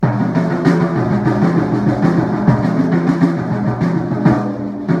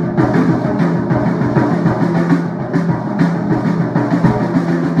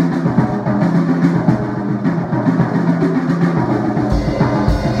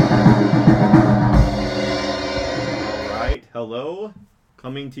hello.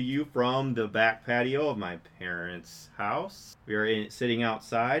 Coming to you from the back patio of my parents' house. We are sitting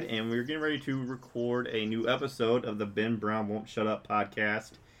outside and we're getting ready to record a new episode of the Ben Brown Won't Shut Up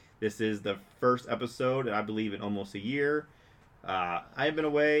podcast. This is the first episode, I believe, in almost a year. I've been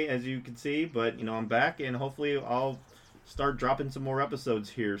away, as you can see, but I'm back, and hopefully I'll start dropping some more episodes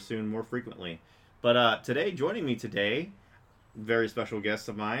here soon, more frequently. But joining me today, very special guests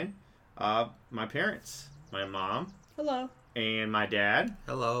of mine, my parents, my mom. Hello. And my dad.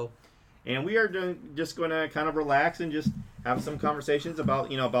 Hello. And we are just going to kind of relax and just have some conversations about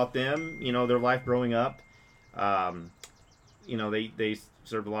them, their life growing up. They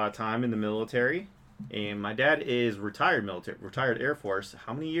served a lot of time in the military. And my dad is retired Air Force.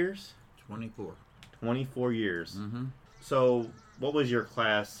 How many years? 24. 24 years. Mm-hmm. So, what was your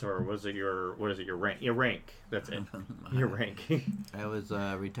class, or what is it your rank? Your rank. That's it. Your rank. I was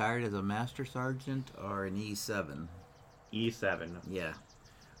retired as a Master Sergeant or an E7. E7. Yeah.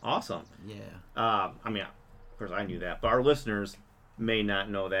 Awesome. Yeah. Of course I knew that, but our listeners may not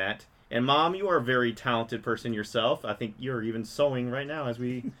know that. And Mom, you are a very talented person yourself. I think you're even sewing right now as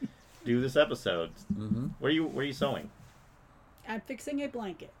we do this episode. Mm-hmm. What are you sewing? I'm fixing a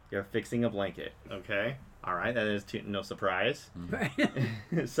blanket. You're fixing a blanket. Okay. All right. That is no surprise. Right.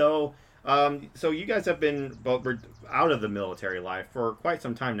 So you guys have been out of the military life for quite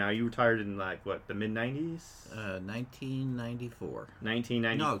some time now. You retired in the mid 90s? 1994.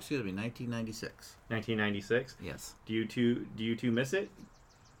 1990. No, excuse me, 1996. 1996. Yes. Do you two miss it?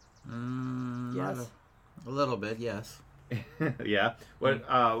 Yes. A little bit, yes. Yeah. What?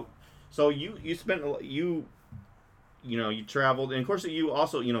 So you spent you traveled, and of course you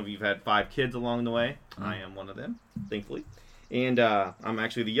also you've had 5 kids along the way. I am one of them, thankfully, and I'm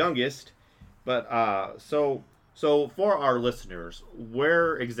actually the youngest. But so for our listeners,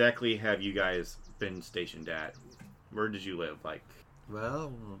 where exactly have you guys been stationed at? Where did you live?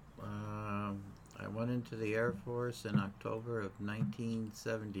 Well, I went into the Air Force in October of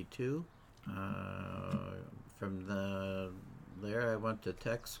 1972. From there I went to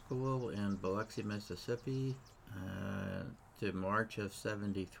tech school in Biloxi, Mississippi, to March of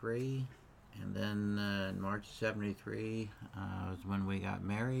 73. And then in March of 73 was when we got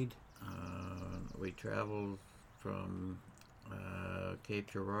married. We traveled from Cape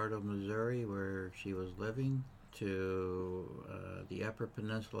Girardeau, Missouri, where she was living, to the Upper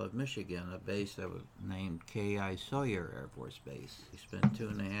Peninsula of Michigan, a base that was named K.I. Sawyer Air Force Base. We spent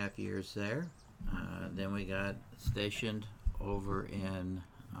 2.5 years there. Then we got stationed over in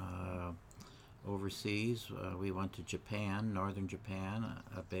overseas. We went to Japan, northern Japan,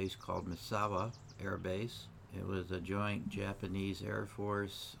 a base called Misawa Air Base. It was a joint Japanese Air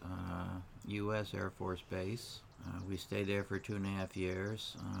Force, U.S. Air Force base. We stayed there for 2.5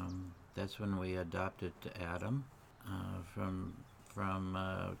 years. That's when we adopted Adam. From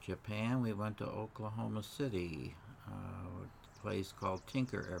Japan, we went to Oklahoma City, a place called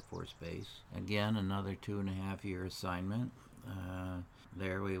Tinker Air Force Base. Again, another 2.5 year assignment.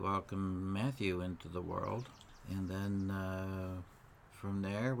 There we welcomed Matthew into the world. And then from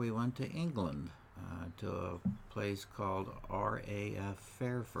there we went to England, to a place called RAF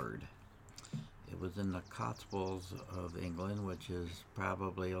Fairford. It was in the Cotswolds of England, which is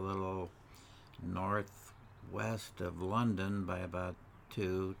probably a little northwest of London by about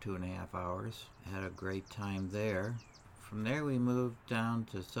 2.5 hours. Had a great time there. From there we moved down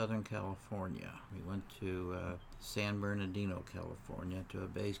to Southern California. We went to San Bernardino, California, to a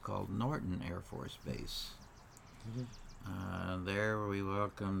base called Norton Air Force Base. Mm-hmm. There we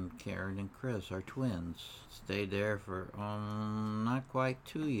welcomed Karen and Chris, our twins. Stayed there for not quite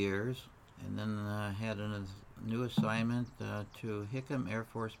 2 years, and then had a new assignment to Hickam Air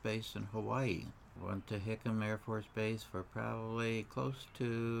Force Base in Hawaii. Went to Hickam Air Force Base for probably close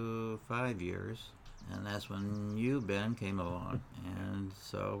to 5 years, and that's when you, Ben, came along. And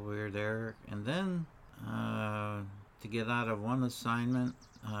so we were there, and then to get out of one assignment,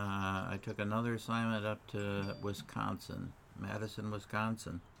 I took another assignment up to Wisconsin, Madison,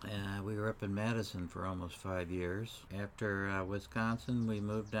 Wisconsin. We were up in Madison for almost 5 years. After Wisconsin, we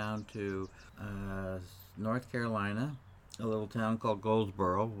moved down to North Carolina, a little town called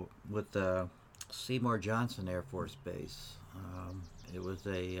Goldsboro, with Seymour Johnson Air Force Base. It was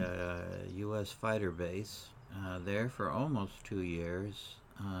a U.S. fighter base there for almost 2 years.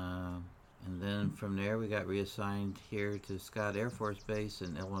 And then from there we got reassigned here to Scott Air Force Base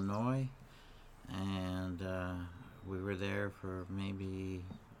in Illinois, and we were there for maybe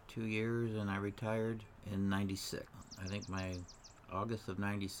 2 years, and I retired in 96. I think my August of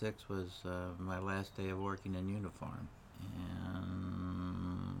 96 was my last day of working in uniform.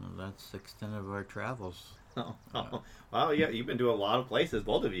 And that's the extent of our travels. Oh. Wow, yeah, you've been to a lot of places,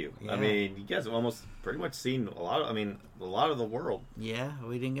 both of you. Yeah. I mean, you guys have almost pretty much seen a lot of the world. Yeah,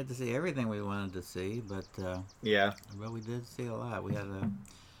 we didn't get to see everything we wanted to see, but Yeah. we did see a lot. We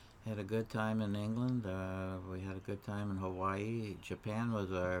had a good time in England. We had a good time in Hawaii. Japan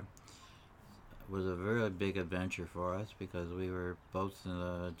was a very big adventure for us because we were both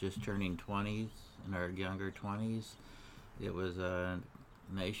just turning 20s, in our younger 20s. It was a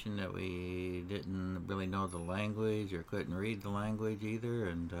nation that we didn't really know the language or couldn't read the language either,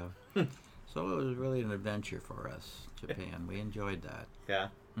 and so it was really an adventure for us. Japan, we enjoyed that. Yeah.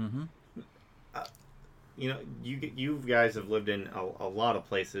 Mm-hmm. You guys have lived in a lot of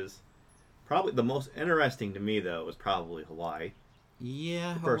places. Probably the most interesting to me though was probably Hawaii,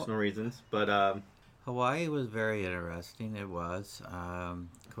 Yeah, for personal reasons. But Hawaii was very interesting. It was.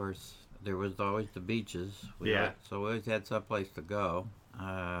 Of course, there was always the beaches. So we always had someplace to go.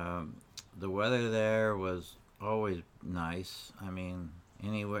 The weather there was always nice. I mean,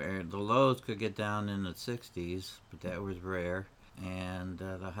 anywhere. The lows could get down in the 60s, but that was rare. And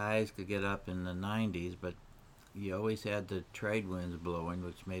the highs could get up in the 90s, but you always had the trade winds blowing,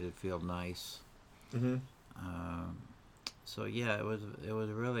 which made it feel nice. Mm-hmm. So yeah, it was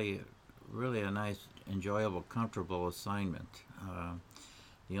really a nice, enjoyable, comfortable assignment.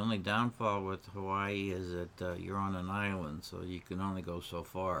 The only downfall with Hawaii is that you're on an island, so you can only go so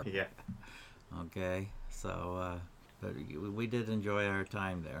far. Yeah. Okay, so but we did enjoy our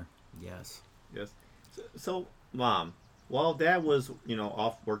time there. Yes. Yes. So, Mom, while Dad was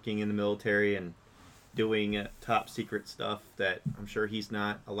off working in the military and doing top secret stuff that I'm sure he's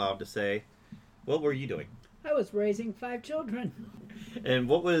not allowed to say, what were you doing? I was raising 5 children. And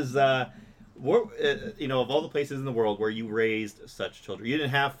what was of all the places in the world where you raised such children, you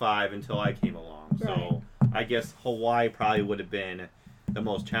didn't have 5 until I came along. Right. So I guess Hawaii probably would have been the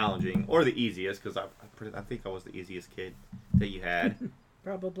most challenging or the easiest, because I think I was the easiest kid that you had.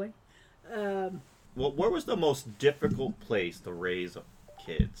 Probably. Well, where was the most difficult place to raise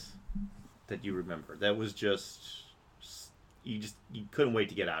kids that you remember? That was just you couldn't wait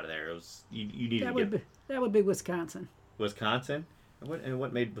to get out of there. It was you needed to get. That would be Wisconsin. Wisconsin?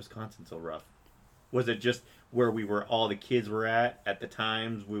 What made Wisconsin so rough? Was it just where all the kids were at the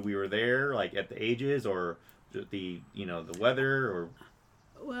times where we were there, like at the ages, or the weather, or?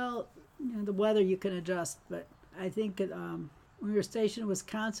 Well, the weather you can adjust, but I think when we were stationed in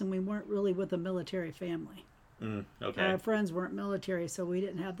Wisconsin, we weren't really with a military family. Okay. Our friends weren't military, so we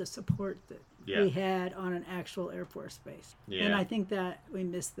didn't have the support that we had on an actual Air Force base. Yeah. And I think that we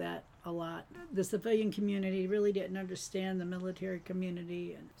missed that a lot. The civilian community really didn't understand the military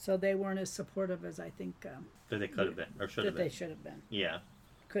community, and so they weren't as supportive as I think that they could have been, or should have been. They should have been. Yeah.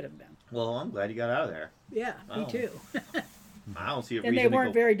 Could have been. Well, I'm glad you got out of there. Yeah, me too. I don't see a And reason. they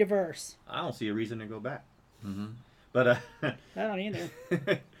weren't very diverse. I don't see a reason to go back. Mm-hmm. But I don't either.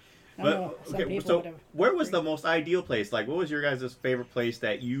 But okay, so where was the most ideal place? Like, what was your guys' favorite place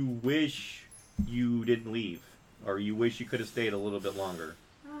that you wish you didn't leave, or you wish you could have stayed a little bit longer?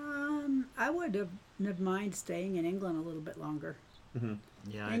 I would have mind staying in England a little bit longer. Mm-hmm.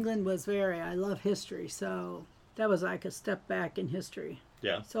 Yeah. England was I love history, so that was like a step back in history.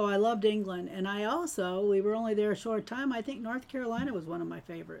 Yeah. So I loved England, and we were only there a short time. I think North Carolina was one of my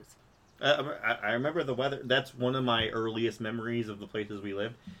favorites. I remember the weather. That's one of my earliest memories of the places we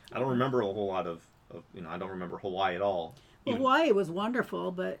lived. I don't remember a whole lot of I don't remember Hawaii at all. Well, Hawaii was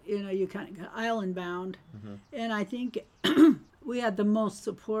wonderful, but you kind of got island bound, and I think we had the most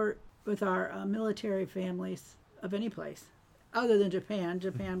support with our military families of any place, other than Japan.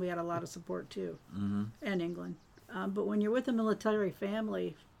 Japan, we had a lot of support too, and England. But when you're with a military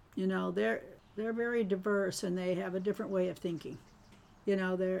family, they're very diverse and they have a different way of thinking.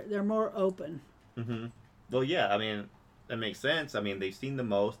 They're more open. Mm-hmm. Well, yeah, I mean, that makes sense. I mean, they've seen the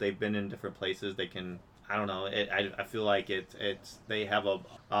most. They've been in different places. They can. I don't know. I feel like it's they have a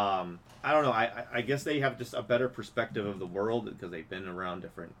I don't know. I guess they have just a better perspective of the world because they've been around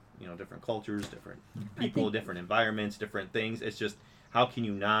different different cultures, different people, different environments, different things. It's just how can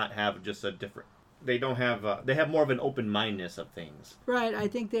you not have just a different. They don't have. They have more of an open-mindedness of things. Right. I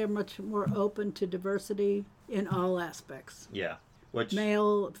think they're much more open to diversity in all aspects. Yeah.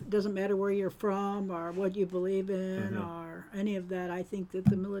 Male, doesn't matter where you're from or what you believe in or any of that. I think that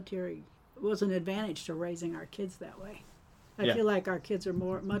the military was an advantage to raising our kids that way. I feel like our kids are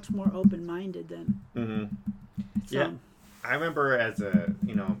much more open-minded than some. Yeah. I remember as a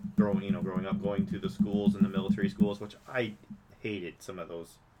growing up, going to the schools and the military schools, which I hated some of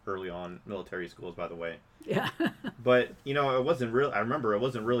those early on military schools, by the way. Yeah. But it wasn't real. I remember it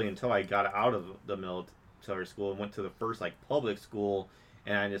wasn't really until I got out of the military school and went to the first public school,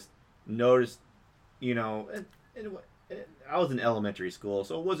 and I just noticed you know, I was in elementary school,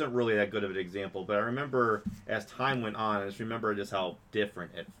 so it wasn't really that good of an example. But I remember as time went on, I just remember just how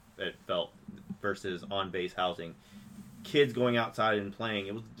different it felt versus on base housing. Kids going outside and playing,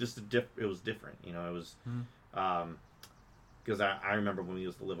 it was just it was different. You know, it was because I remember when we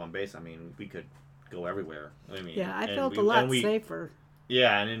used to live on base. I mean, we could go everywhere. I mean, yeah, I felt a lot safer.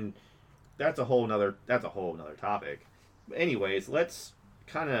 Yeah, and then that's a whole nother topic. But anyways, let's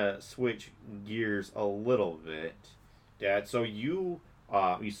kind of switch gears a little bit, Dad. So you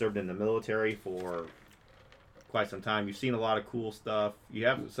served in the military for quite some time. You've seen a lot of cool stuff. You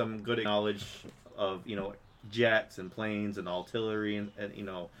have some good knowledge of jets and planes and artillery and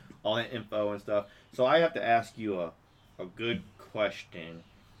all that info and stuff. So I have to ask you a good question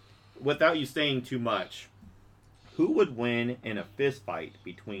without you saying too much. Who would win in a fist fight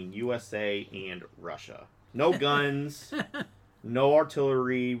between USA and Russia? No guns, no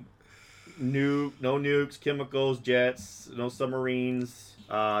artillery, no nukes, chemicals, jets, no submarines.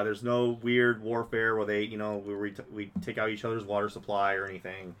 There's no weird warfare where they, we take out each other's water supply or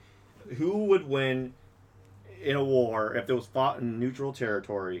anything. Who would win in a war if it was fought in neutral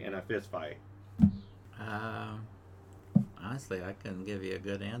territory in a fist fight? Honestly, I couldn't give you a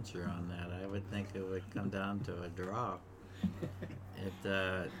good answer on that. I would think it would come down to a draw. It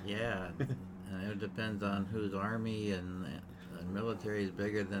depends on whose army and military is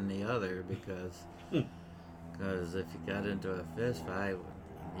bigger than the other, because if you got into a fist fight,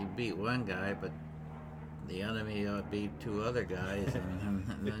 you beat one guy, but the enemy beat two other guys,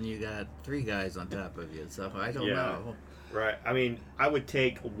 and then you got three guys on top of you. So I don't know. Right. I mean, I would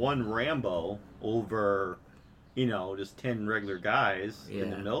take one Rambo over, just 10 regular guys in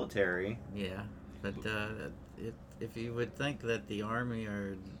the military. Yeah, but if you would think that the Army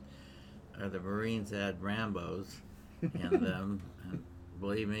or the Marines had Rambos in them, and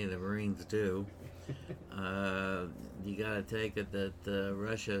believe me, the Marines do, you got to take it that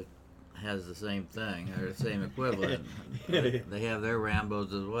Russia has the same thing, or the same equivalent. They have their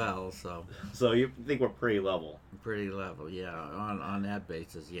Rambos as well, so... So you think we're pretty level? Pretty level, yeah. On that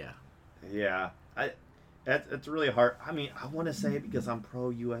basis, yeah. Yeah. That's really hard. I mean, I want to say it because I'm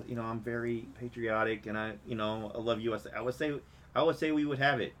pro-U.S., I'm very patriotic, and I love U.S. I would say we would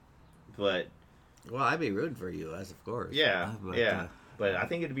have it, but... Well, I'd be rooting for U.S., of course. Yeah, but I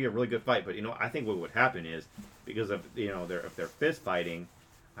think it'd be a really good fight. But, I think what would happen is, because of, if they're fist fighting,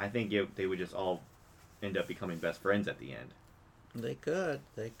 I think they would just all end up becoming best friends at the end. They could.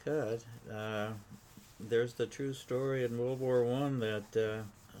 There's the true story in World War I that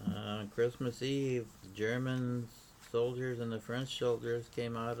on Christmas Eve, German soldiers and the French soldiers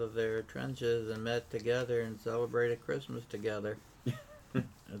came out of their trenches and met together and celebrated Christmas together.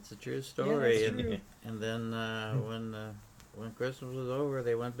 It's a true story. Yeah, that's true. And then when Christmas was over,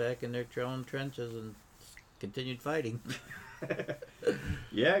 they went back in their own trenches and continued fighting.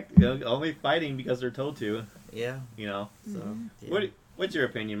 Yeah, only fighting because they're told to. Yeah. So yeah. What's your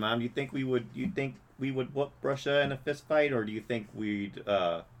opinion, Mom? Do you think we would whoop Russia in a fist fight, or do you think we'd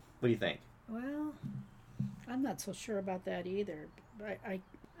what do you think? Well, I'm not so sure about that either.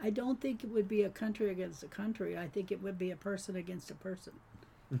 I don't think it would be a country against a country. I think it would be a person against a person.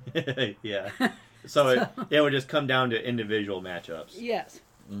 Yeah. So it would just come down to individual matchups. Yes.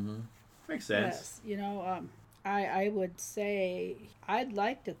 Mm-hmm. Makes sense. Yes. I would say I'd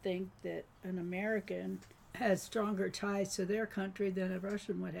like to think that an American has stronger ties to their country than a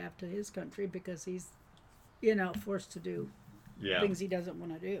Russian would have to his country, because he's, forced to do things he doesn't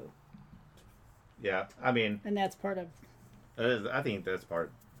want to do. Yeah, I mean... And that's part of... I think that's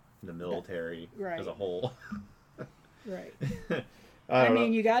part of the military as a whole. Right. I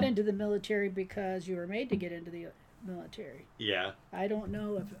mean, you got into the military because you were made to get into the military. Yeah. I don't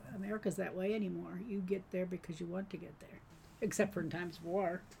know if America's that way anymore. You get there because you want to get there. Except for in times of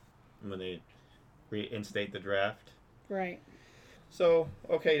war. When they reinstate the draft. Right. So,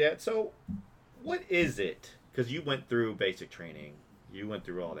 okay, Dad. So, what is it? Because you went through basic training. You went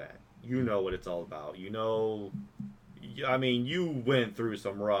through all that. You know what it's all about. You went through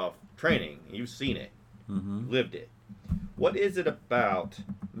some rough training. You've seen it. Mm-hmm. Lived it. What is it about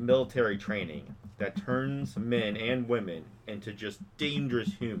military training that turns men and women into just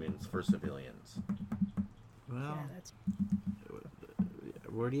dangerous humans for civilians? Well,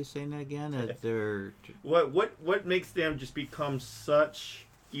 where do you say that again? What makes them just become such,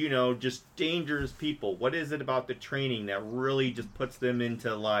 just dangerous people? What is it about the training that really just puts them into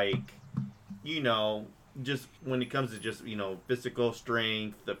just when it comes to just, physical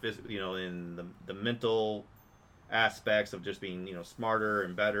strength, and the mental aspects of just being, smarter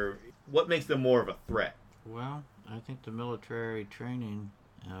and better? What makes them more of a threat? Well, I think the military training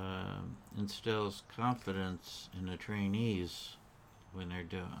instills confidence in the trainees when they're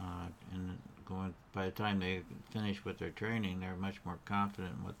going. By the time they finish with their training, they're much more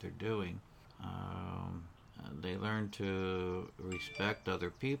confident in what they're doing. They learn to respect other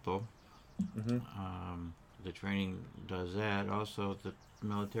people. Mm-hmm. The training does that. Also, the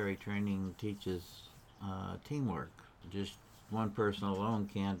military training teaches teamwork. Just one person alone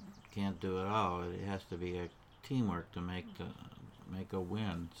can't do it all. It has to be a teamwork to make a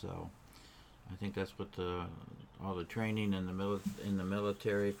win. So, I think that's what all the training in the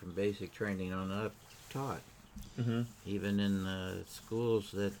military from basic training on up taught. Mm-hmm. Even in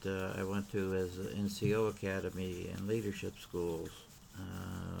schools that I went to as NCO Academy and leadership schools,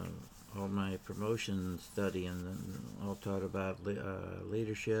 all my promotion study and all taught about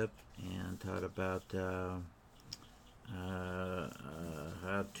leadership and taught about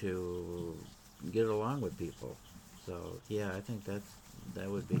how to get along with people. So yeah, I think that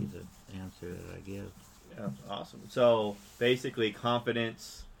would be the answer that I give. Yeah, awesome. So basically,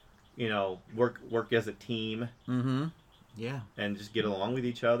 confidence. Work as a team. Mm-hmm. Yeah. And just get along with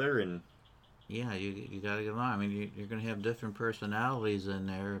each other and. Yeah, you got to get along. I mean, you're going to have different personalities in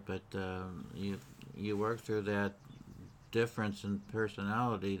there, but you work through that difference in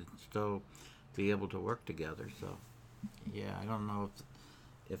personality to still be able to work together. So, yeah, I don't know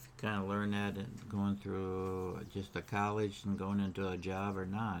if you kind of learn that going through just a college and going into a job or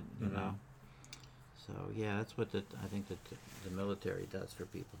not, you know. So, yeah, that's what I think that the military does for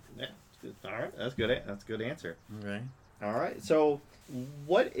people. Yeah, that's good. All right, that's good. That's a good answer. Okay. All right. So,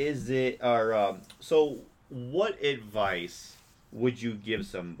 what is it? What advice would you give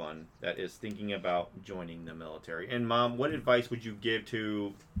someone that is thinking about joining the military? And Mom, what advice would you give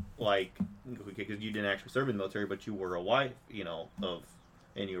to, because you didn't actually serve in the military, but you were a wife,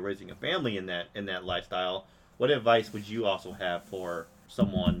 and you were raising a family in that lifestyle. What advice would you also have for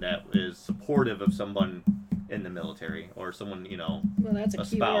someone that is supportive of someone in the military or someone, Well, that's a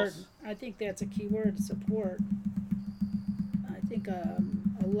key spouse? word. I think that's a key word, support. I think a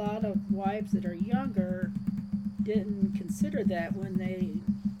lot of wives that are younger didn't consider that when they.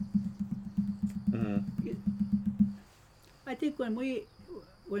 Mm-hmm. I think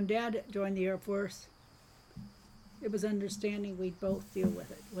when Dad joined the Air Force, it was understanding we'd both deal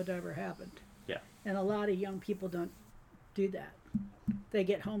with it, whatever happened. Yeah. And a lot of young people don't do that. They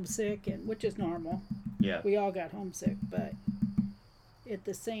get homesick, which is normal. Yeah. We all got homesick, but at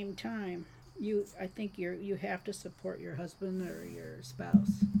the same time, I think you have to support your husband or your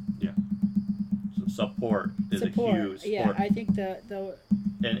spouse. Yeah. So support is a huge. Yeah, I think the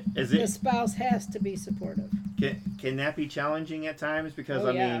spouse has to be supportive. Can that be challenging at times? Because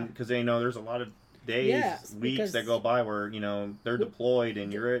because there's a lot of days, weeks that go by where they're deployed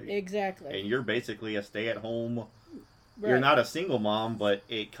and you're exactly, and you're basically a stay-at-home. Right. You're not a single mom, but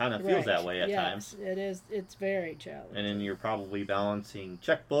it kind of feels that way at times. It is. It's very challenging. And then you're probably balancing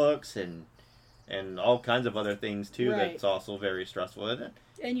checkbooks and all kinds of other things too. Right. That's also very stressful, isn't it?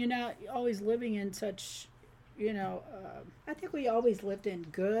 And you're not always living in such, I think we always lived in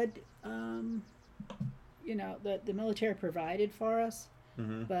good, the military provided for us,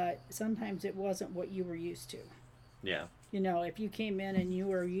 but sometimes it wasn't what you were used to. Yeah. If you came in and you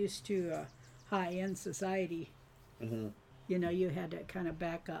were used to a high-end society, you had to kind of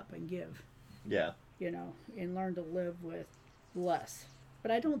back up and give. Yeah. And learn to live with less. But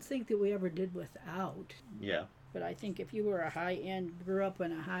I don't think that we ever did without. Yeah. But I think if you were grew up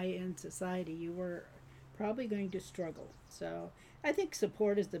in a high-end society, you were probably going to struggle. So I think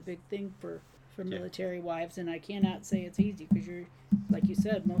support is the big thing for military wives, and I cannot say it's easy because you're, like you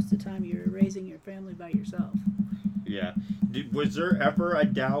said, most of the time you're raising your family by yourself. Yeah. Was there ever a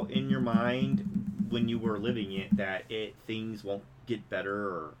doubt in your mind when you were living it that things won't get better,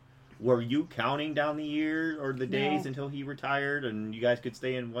 or were you counting down the year or the days until he retired and you guys could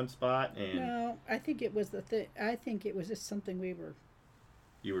stay in one spot? And no, I think it was I think it was just something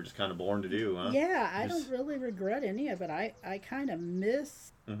you were just kind of born to do, huh? Yeah, I don't really regret any of it. I kind of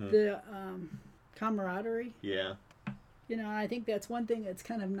miss the camaraderie. Yeah. I think that's one thing that's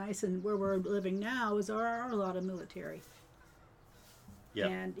kind of nice, and where we're living now is there are a lot of military. Yeah.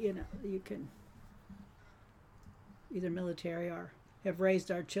 And you can either military or have raised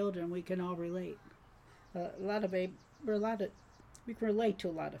our children. We can all relate. We can relate to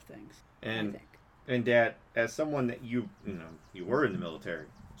a lot of things. And I think. And Dad, as someone that you were in the military,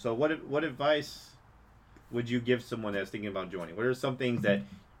 so what advice would you give someone that's thinking about joining? What are some things that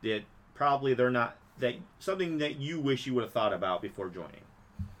probably they're not, that something that you wish you would have thought about before joining?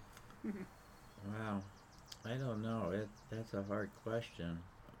 Wow, I don't know. That's a hard question.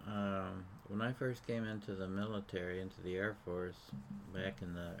 When I first came into the military, into the Air Force, back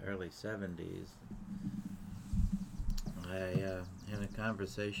in the early 70s, I had a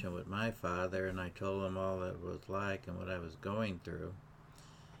conversation with my father, and I told him all that it was like and what I was going through.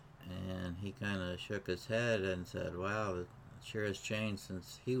 And he kind of shook his head and said, "Wow, it sure has changed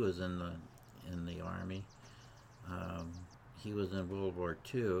since he was in the Army." He was in World War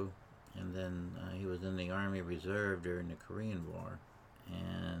II, and then he was in the Army Reserve during the Korean War.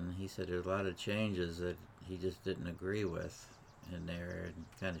 And he said there's a lot of changes that he just didn't agree with in there, and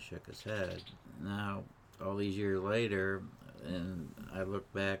kind of shook his head. Now, all these years later, and I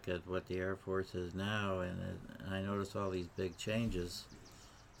look back at what the Air Force is now, and I notice all these big changes.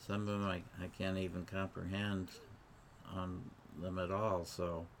 Some of them I can't even comprehend on them at all,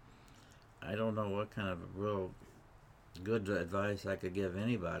 so I don't know what kind of real good advice I could give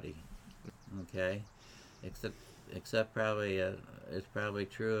anybody, okay? Except probably it's probably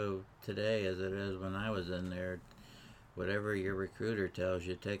true today as it is when I was in there. Whatever your recruiter tells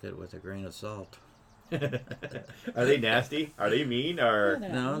you, take it with a grain of salt. Are they nasty? Are they mean? Or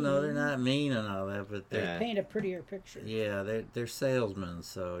No, they're not mean and all that, but They paint a prettier picture. yeah, they're salesmen,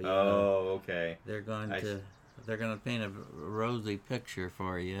 so you know, okay. they're going to paint a rosy picture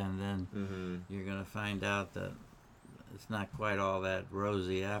for you, and then you're going to find out that it's not quite all that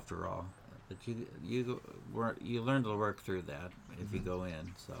rosy after all. But you learn to work through that if you go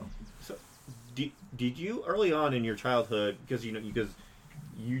in. So did you early on in your childhood, because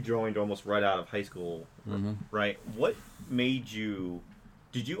you joined almost right out of high school, right? What made you?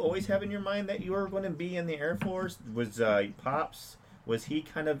 Did you always have in your mind that you were going to be in the Air Force? Was Pops? Was he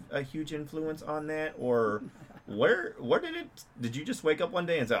kind of a huge influence on that, or where did it? Did you just wake up one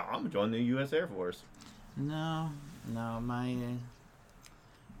day and say, "I'm going to join the U.S. Air Force"? No.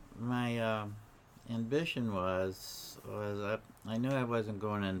 My ambition was I knew I wasn't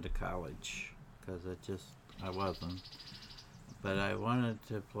going into college because I wasn't. But I wanted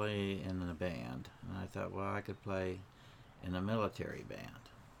to play in a band, and I thought, well, I could play in a military band.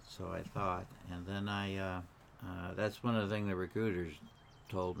 So I thought, and then that's one of the things the recruiters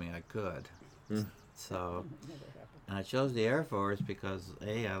told me I could. So, and I chose the Air Force because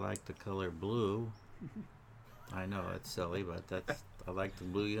I like the color blue. I know it's silly, but I like the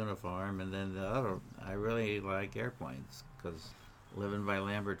blue uniform, and then the other, I really like airplanes because living by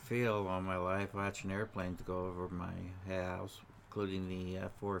Lambert Field all my life, watching airplanes go over my house, including the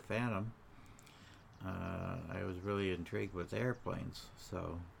F-4 Phantom, I was really intrigued with airplanes.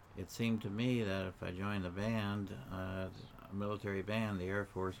 So it seemed to me that if I joined the band, a military band, the Air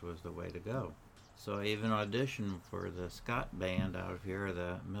Force was the way to go. So I even auditioned for the Scott band out of here,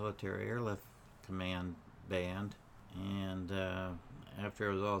 the Military Airlift Command band, and after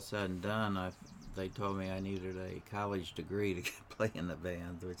it was all said and done, they told me I needed a college degree to play in the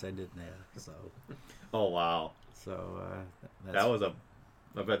band, which I didn't have. So, oh wow! So I bet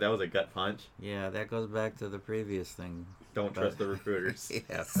that was a gut punch. Yeah, that goes back to the previous thing. Don't trust the recruiters.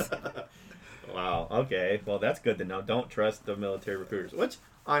 Yes. Wow. Okay. Well, that's good to know. Don't trust the military recruiters. Which,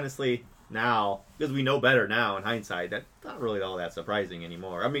 honestly, now, because we know better now in hindsight, that's not really all that surprising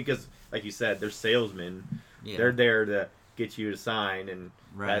anymore. I mean, because, like you said, they're salesmen. Yeah. They're there to get you to sign and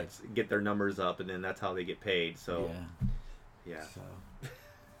get their numbers up, and then that's how they get paid. So, yeah.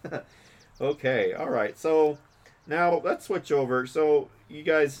 So. Okay. All right. So, now let's switch over. So, you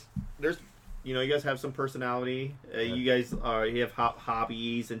guys, you guys have some personality. You guys you have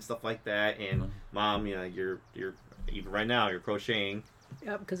hobbies and stuff like that. And Mom, you're even right now you're crocheting.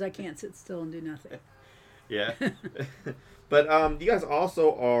 Yep, because I can't sit still and do nothing. Yeah. But you guys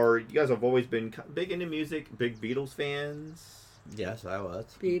have always been big into music, big Beatles fans. Yes, I was.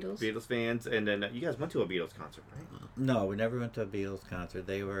 Beatles fans, and then you guys went to a Beatles concert, right? No, we never went to a Beatles concert.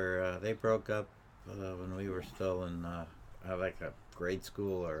 They broke up when we were still in like a grade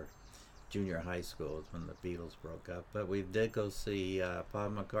school or junior high school is when the Beatles broke up. But we did go see Paul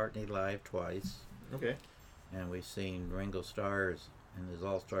McCartney live twice. Okay. And we've seen Ringo Starr in his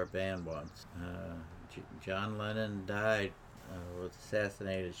all-star band once. John Lennon was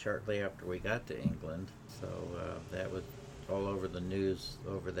assassinated shortly after we got to England, so that was all over the news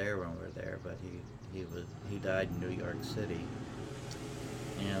over there when we were there. But he died in New York City,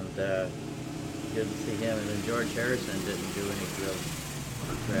 and didn't see him. And then George Harrison didn't do any real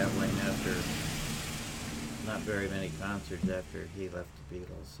traveling after, not very many concerts after he left the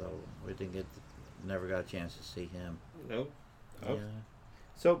Beatles, so we never got a chance to see him. No. Oh. Yeah.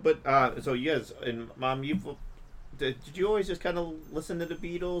 So, so you guys, and Mom, did you always just kind of listen to the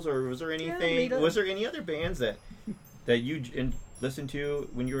Beatles, or was there anything? Yeah, was there any other bands that you listened to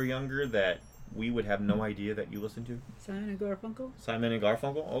when you were younger that we would have no idea that you listened to? Simon and Garfunkel. Simon and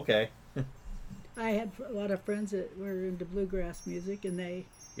Garfunkel. Okay. I had a lot of friends that were into bluegrass music, and they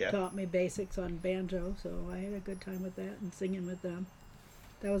Yeah. taught me basics on banjo, so I had a good time with that and singing with them.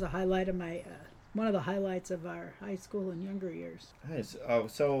 That was a highlight of my, one of the highlights of our high school and younger years. Nice.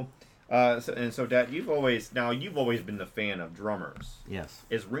 So Dad, you've always been the fan of drummers. Yes.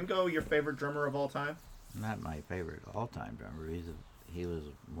 Is Ringo your favorite drummer of all time? Not my favorite all-time drummer. He was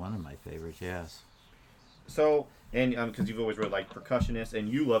one of my favorites, yes. So, and because you've always really liked percussionists, and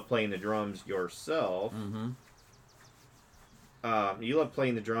you love playing the drums yourself. Mm-hmm. You love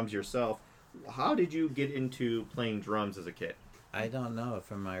playing the drums yourself. How did you get into playing drums as a kid? I don't know.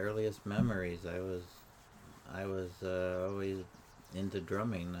 From my earliest memories, I was always into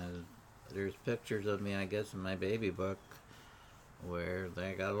drumming. There's pictures of me, I guess, in my baby book where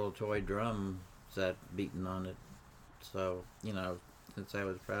they got a little toy drum set beating on it. So, since I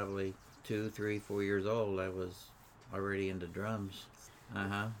was probably 2, 3, 4 years old, I was already into drums.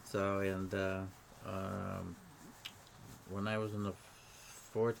 So, when I was in the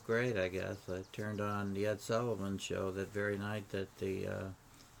 4th grade, I guess, I turned on the Ed Sullivan Show that very night that the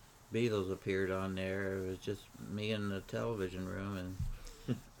Beatles appeared on there. It was just me in the television room, and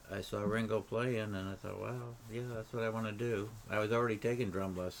I saw Ringo playing, and I thought, wow, yeah, that's what I want to do. I was already taking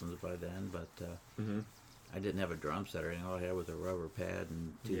drum lessons by then, but I didn't have a drum set or anything. All I had was a rubber pad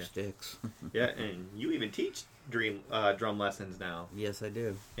and 2 sticks. Yeah, and you even teach drum lessons now. Yes, I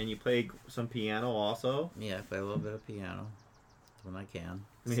do. And you play some piano also? Yeah, I play a little bit of piano when I can.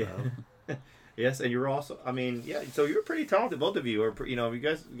 So. Yeah. Yes, and you're also, so you're pretty talented, both of you. Or, you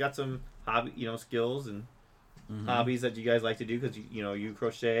guys got some hobby, skills and hobbies that you guys like to do, because, you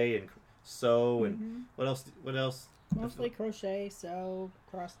crochet and sew and what else? Mostly crochet, sew,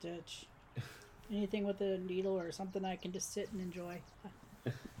 cross stitch. Anything with a needle or something I can just sit and enjoy.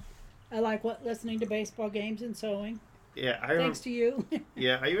 I like listening to baseball games and sewing. Yeah, Thanks to you.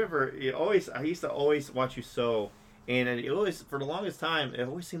 Yeah, I used to always watch you sew, and it always, for the longest time, it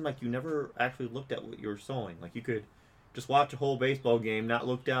always seemed like you never actually looked at what you were sewing. Like, you could just watch a whole baseball game, not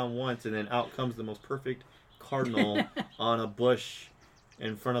look down once, and then out comes the most perfect cardinal on a bush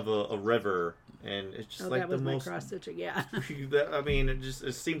in front of a river, and it's just like that was the most my cross stitching. Yeah.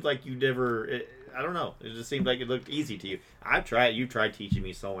 it seemed like you never. I don't know. It just seemed like it looked easy to you. I've tried. You tried teaching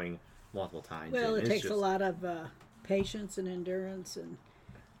me sewing multiple times. Well, it takes a lot of patience and endurance, and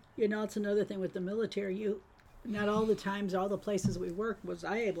it's another thing with the military. Not all the times, all the places we worked was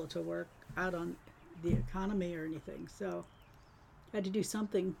I able to work out on the economy or anything. So I had to do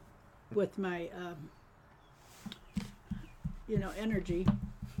something with my, energy.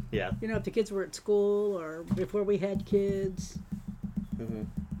 Yeah. If the kids were at school or before we had kids. Mm-hmm.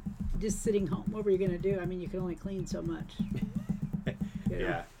 Just sitting home, what were you going to do? You can only clean so much.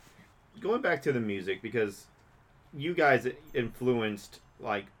 Yeah. Going back to the music, because you guys influenced,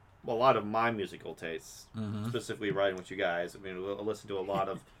 like, a lot of my musical tastes, specifically writing with you guys. I listen to a lot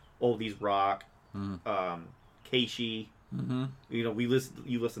of oldies rock, Keishi. You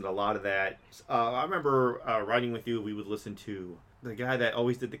listen to a lot of that. I remember writing with you, we would listen to the guy that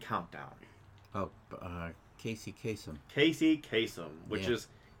always did the countdown. Oh, Casey Kasem. Casey Kasem, which is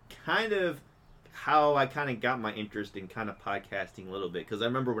kind of how I kind of got my interest in kind of podcasting a little bit, because I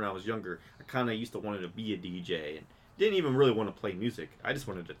remember when I was younger, I kind of used to wanted to be a DJ and didn't even really want to play music. I just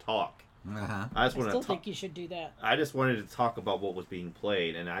wanted to talk. I still think you should do that. I just wanted to talk about what was being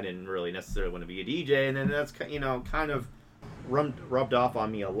played, and I didn't really necessarily want to be a DJ. And then that's kind of rubbed off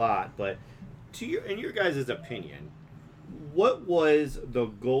on me a lot. But in your guys' opinion, what was the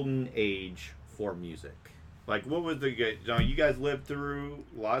golden age for music? Like, what was you guys lived through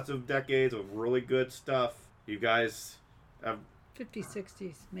lots of decades of really good stuff. You guys have 50s,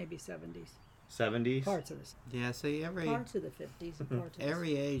 60s, maybe 70s. 70s? Parts of this. Yeah, see, parts of the 50s and parts of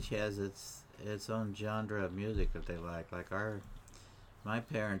every age has its own genre of music that they like. Like my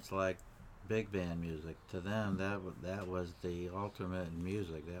parents liked big band music. To them, that was the ultimate in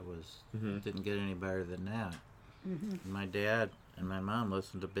music. That was didn't get any better than that. My dad and my mom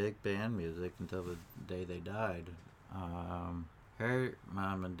listened to big band music until the day they died. Her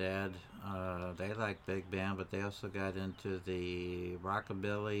mom and dad, they liked big band, but they also got into the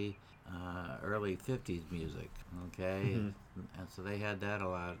rockabilly, early 50s music, okay? And so they had that a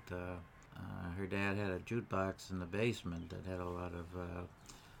lot. Her dad had a jukebox in the basement that had a lot of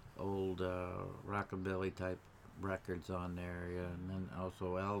old rockabilly type records on there, and then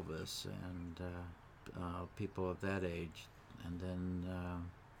also Elvis and people of that age. And then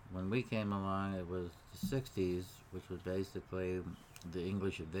when we came along, it was the 60s, which was basically the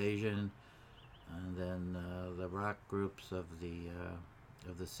English Invasion, and then the rock groups of the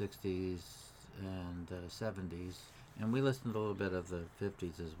 60s and 70s. And we listened to a little bit of the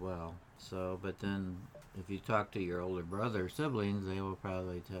 50s as well. So, but then if you talk to your older brother or siblings, they will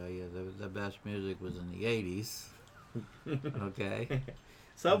probably tell you the best music was in the 80s. Okay?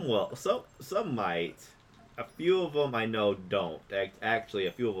 Some will. Some might. A few of them I know don't. Actually,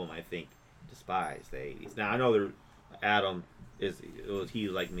 a few of them I think despise the 80s. Now, I know Adam he's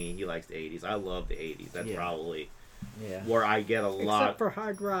like me. He likes the 80s. I love the 80s. That's probably where I get a lot. Except for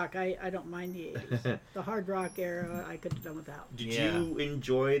hard rock, I don't mind the 80s. The hard rock era, I could have done without. Did you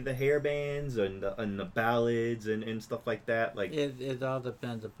enjoy the hair bands and the ballads and stuff like that? Like it all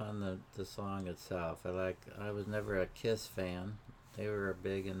depends upon the song itself. I was never a Kiss fan. They were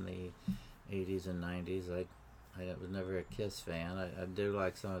big in the 80s and 90s. I was never a Kiss fan. I do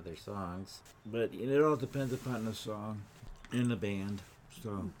like some of their songs, but it all depends upon the song and the band.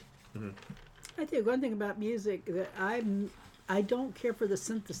 So, I think one thing about music that I don't care for the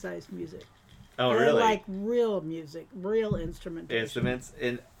synthesized music. Oh, really? I like real music, real instrumentation. Instruments,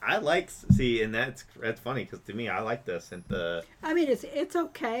 and I like and that's funny because to me I like the synth. I mean, it's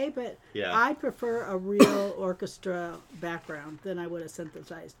okay, but yeah. I prefer a real orchestra background than I would a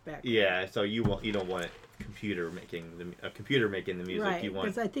synthesized background. Yeah, so you don't want a computer making the music. Right, You want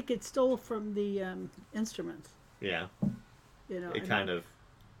because I think it stole from the instruments. Yeah. It kind of.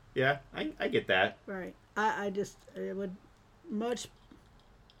 Yeah, I get that. Right. I would much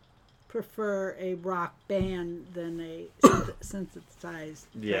prefer a rock band than a synthesized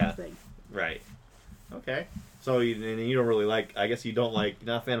thing. Right. Okay. So you don't really like. I guess you don't like. You're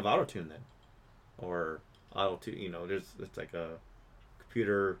not a fan of autotune then, or autotune. It's like a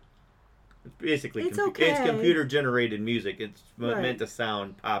computer. It's basically it's okay. It's computer generated music. It's meant to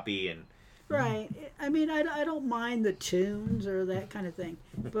sound poppy and. Right. I mean, I don't mind the tunes or that kind of thing,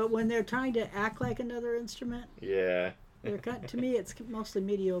 but when they're trying to act like another instrument, yeah, to me it's mostly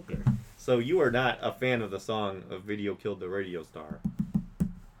mediocre. So you are not a fan of the song "A Video Killed the Radio Star"?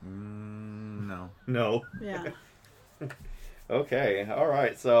 No. No. Yeah. Okay. All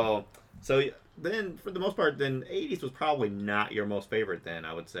right. So then, for the most part, then '80s was probably not your most favorite. Then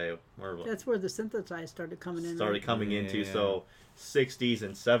I would say that's where the synthesized started coming in. Into. So '60s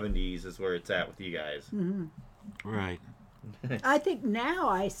and '70s is where it's at with you guys. Mm-hmm. Right. I think now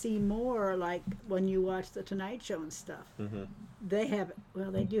I see more like when you watch the Tonight Show and stuff. Mm-hmm.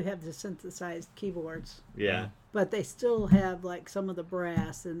 They do have the synthesized keyboards. Yeah. But they still have like some of the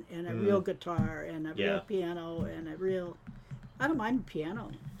brass and a real guitar and a real piano and a real. I don't mind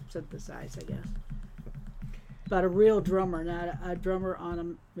piano synthesized, I guess. But a real drummer, not a drummer on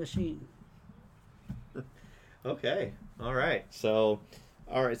a machine. Okay. All right. So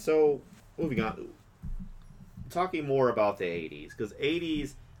moving on. Talking more about the 80s, because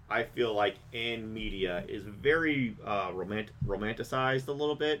 80s, I feel like in media is very romanticized a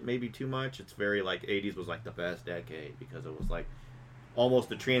little bit, maybe too much. It's very like 80s was like the best decade because it was like almost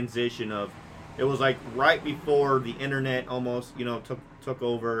the transition of, it was like right before the internet almost, took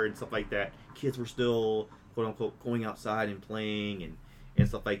over and stuff like that. Kids were still, quote unquote, going outside and playing and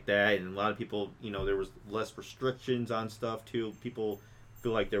stuff like that. And a lot of people, there was less restrictions on stuff too. People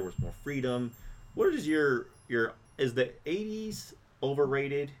feel like there was more freedom. What is is the 80s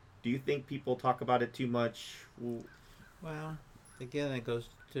overrated? Do you think people talk about it too much? Well, again, it goes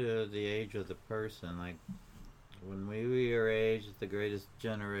to the age of the person. Like when we were your age, the greatest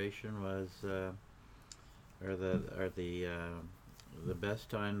generation was, the best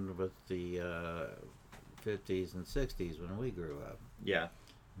time was the 50s and 60s when we grew up. Yeah.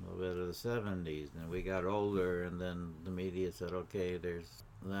 A little bit of the 70s, and we got older, and then the media said, okay,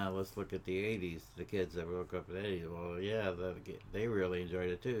 now let's look at the 80s, the kids that woke up in the 80s. Well, yeah, they really enjoyed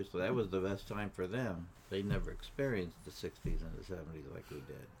it too, so that was the best time for them. They never experienced the 60s and the 70s like we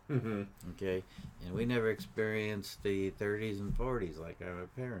did. Mm-hmm. Okay? And we never experienced the 30s and 40s like our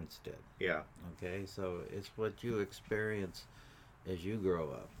parents did. Yeah. Okay? So it's what you experience as you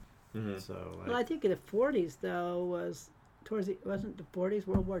grow up. Mm-hmm. So, I think in the 40s, though, wasn't the 40s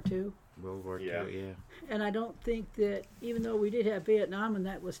World War II? World War II, yeah. And I don't think that, even though we did have Vietnam and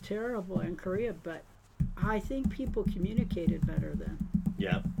that was terrible, and Korea, but I think people communicated better then.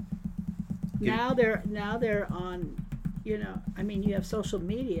 Yeah. Now they're on, you have social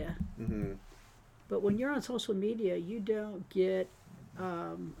media. Mm-hmm. But when you're on social media, you don't get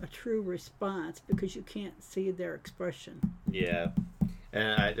a true response because you can't see their expression. Yeah.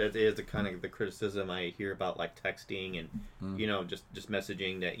 And that is the kind of the criticism I hear about like texting and just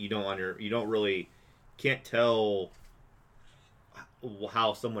messaging, that you don't really can't tell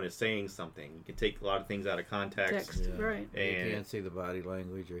how someone is saying something. You can take a lot of things out of context. Right. And you can't see the body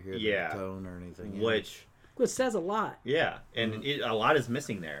language or hear the tone or anything. Which says a lot. Yeah, and a lot is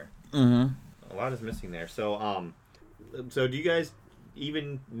missing there. Mm-hmm. A lot is missing there. So So do you guys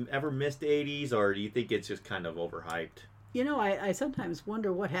even ever miss the 80s, or do you think it's just kind of overhyped? You know, I sometimes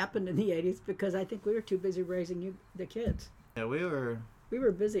wonder what happened in the 80s because I think we were too busy raising the kids. Yeah, we were. We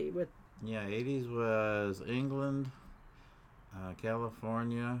were busy with. Yeah, 80s was England,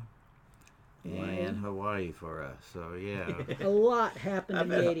 California, and Hawaii for us. So, yeah. A lot happened in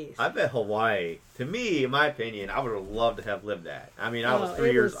the 80s. I bet Hawaii, to me, in my opinion, I would have loved to have lived that. I mean, I was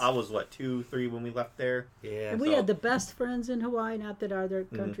 3 years, I was, 2, 3 when we left there? Yeah. And we had the best friends in Hawaii, not that other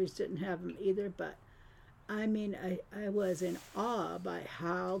countries didn't have them either, but I mean, I was in awe by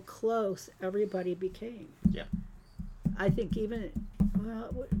how close everybody became. Yeah. I think even,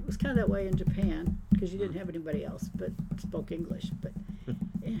 well, it was kind of that way in Japan because you didn't have anybody else but spoke English. But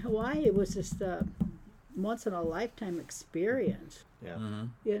in Hawaii, it was just a once-in-a-lifetime experience. Yeah. Mm-hmm.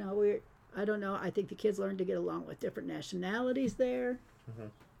 You know, I don't know, I think the kids learned to get along with different nationalities there,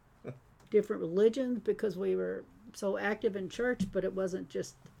 different religions, because we were so active in church, but it wasn't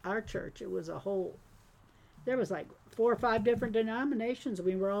just our church. It was a whole, there was like 4 or 5 different denominations.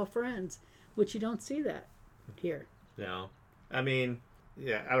 We were all friends, which you don't see that here. No. I mean,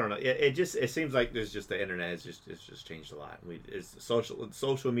 yeah, I don't know. It seems like there's just the internet has just changed a lot. It's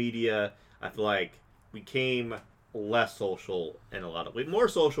social media. I feel like we became less social in a lot of ways, more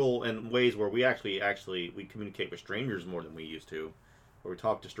social in ways where we actually we communicate with strangers more than we used to, where we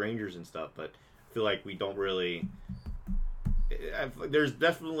talk to strangers and stuff. But I feel like we don't really. There's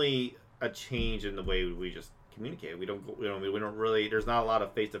definitely a change in the way we just communicate. We don't really. There's not a lot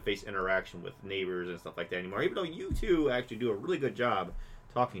of face-to-face interaction with neighbors and stuff like that anymore. Even though you two actually do a really good job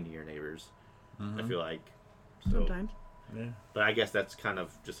talking to your neighbors, I feel like. So, Sometimes. Yeah. But I guess that's kind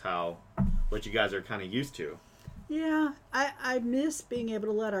of just what you guys are kind of used to. Yeah, I miss being able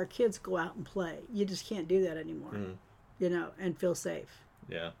to let our kids go out and play. You just can't do that anymore, you know, and feel safe.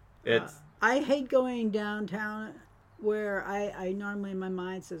 Yeah, it's. I hate going downtown where I normally in my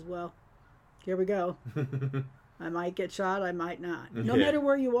mind says, well, here we go. I might get shot, I might not. No matter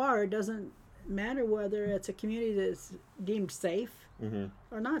where you are, it doesn't matter whether it's a community that's deemed safe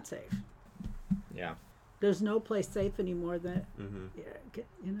or not safe. Yeah. There's no place safe anymore that,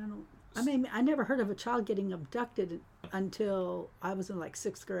 you know, I mean, I never heard of a child getting abducted until I was in like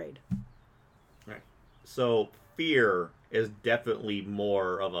 6th grade. Right. So fear is definitely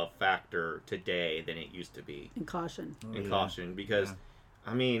more of a factor today than it used to be. And caution. Caution, because,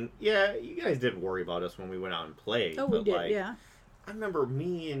 I mean, yeah, you guys did worry about us when we went out and played. Oh, we did, yeah. I remember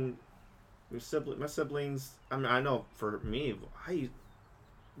me and my siblings, I mean, I know for me, I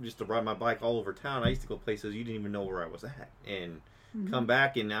used to ride my bike all over town. I used to go places you didn't even know where I was at. And come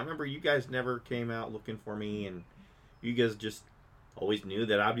back, and I remember you guys never came out looking for me, and you guys just always knew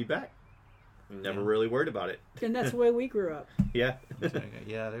that I'd be back. Never really worried about it. And that's the way we grew up. Yeah.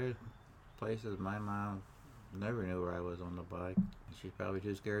 Yeah, there's places my mom never knew where I was on the bike. She's probably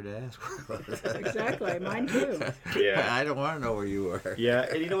too scared to ask where I was. Exactly, mine too. Yeah. I don't want to know where you were. Yeah,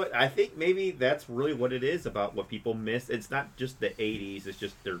 and you know what? I think maybe that's really what it is about what people miss. It's not just the 80s, it's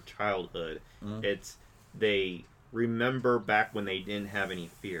just their childhood. It's they remember back when they didn't have any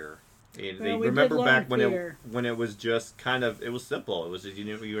fear. And Well, they remember back fear. when it was just kind of, it was simple. It was just, you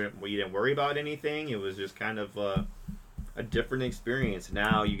didn't worry about anything. It was just kind of a different experience.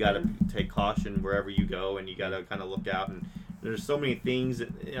 Now you got to take caution wherever you go, and you got to kind of look out. And there's so many things.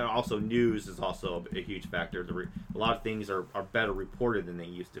 You know, also, news is also a huge factor. A lot of things are better reported than they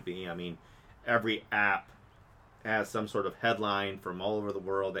used to be. I mean, every app has some sort of headline from all over the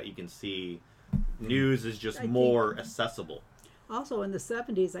world that you can see. News is just more accessible. Also, in the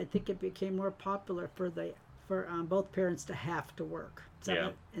 70s, I think it became more popular for both parents to have to work.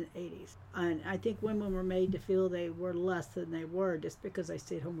 70s and 80s, and I think women were made to feel they were less than they were just because they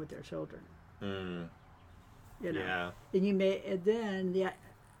stayed home with their children. You know, and then the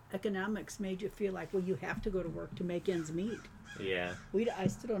economics made you feel like, well, you have to go to work to make ends meet. Yeah. I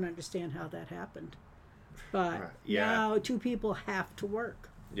still don't understand how that happened, but now 2 people have to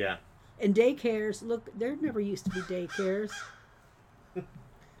work. Yeah. And daycares, look, there never used to be daycares.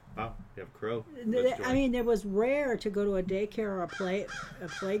 Wow, you have a crow. I mean, it was rare to go to a daycare or a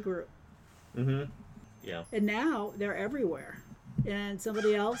play group. Yeah. And now they're everywhere, and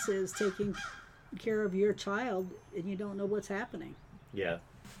somebody else is taking care of your child, and you don't know what's happening. Yeah.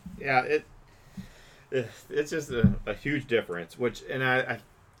 Yeah. It's just a huge difference. And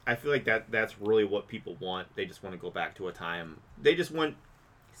I feel like that's really what people want. They just want to go back to a time. They just want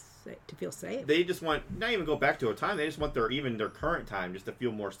to feel safe. They just want not even go back to a time. They just want their current time just to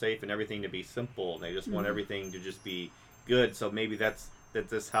feel more safe and everything to be simple. They just want everything to just be good. So maybe that's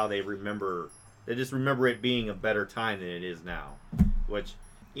how they remember. They just remember it being a better time than it is now. Which,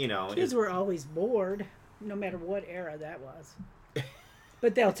 you know, kids were always bored. no matter what era that was.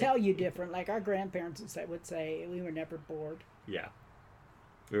 But they'll tell you different. Like our grandparents would say, we were never bored. Yeah.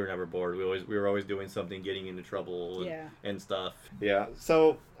 We were never bored. We were always doing something, getting into trouble and stuff. Yeah.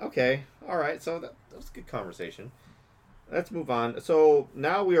 So, okay. All right. So that was a good conversation. Let's move on. So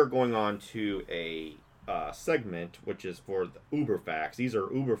now we are going on to a segment, which is for the Uber facts. These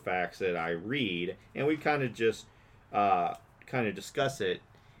are Uber facts that I read, and we kind of just discuss it.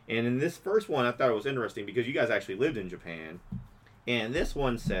 And in this first one, I thought it was interesting because you guys actually lived in Japan. And this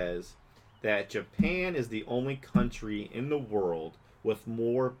one says that Japan is the only country in the world with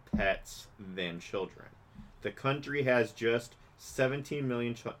more pets than children. The country has just 17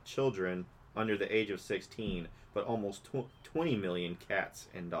 million children under the age of 16, but almost 20 million cats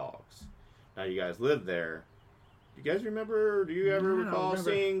and dogs. Now, you guys live there. Do you guys remember, do you ever recall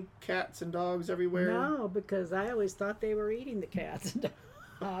seeing cats and dogs everywhere? No, because I always thought they were eating the cats and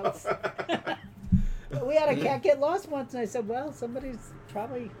dogs. We had a cat get lost once, and I said, well, somebody's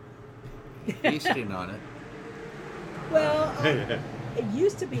probably feasting on it. Well, it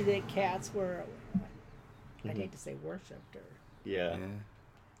used to be that cats were, I'd hate to say worshipped, or Yeah.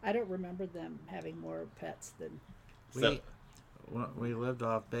 I don't remember them having more pets than. We lived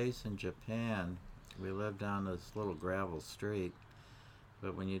off base in Japan. We lived down this little gravel street.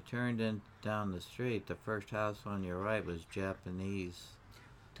 But when you turned down the street, the first house on your right was Japanese.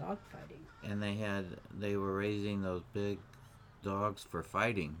 Dog fighting. And they were raising those big dogs for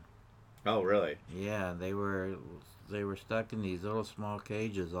fighting. Oh, really? Yeah, they were stuck in these little small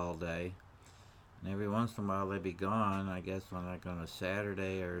cages all day. And every once in a while they'd be gone. I guess on a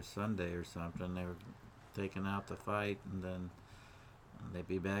Saturday or Sunday or something, they were taken out to fight, and then they'd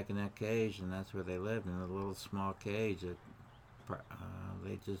be back in that cage, and that's where they lived, in a little small cage that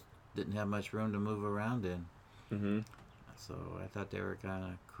they just didn't have much room to move around in. Mm-hmm. So I thought they were kind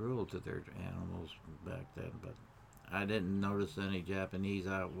of cruel to their animals back then, but I didn't notice any Japanese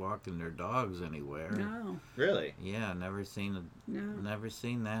out walking their dogs anywhere. No. Really? Yeah, never seen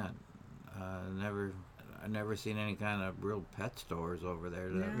that. I never seen any kind of real pet stores over there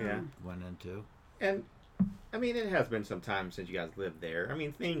that I went into. And I mean, it has been some time since you guys lived there. I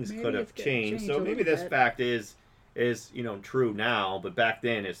mean, things could have it's changed. So maybe this fact is true now, but back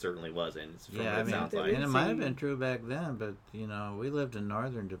then it certainly wasn't. Yeah, sounds like. And it might have been true back then, but we lived in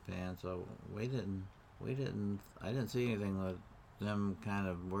northern Japan, so I didn't see anything with them kind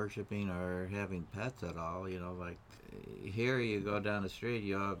of worshiping or having pets at all. Like here, you go down the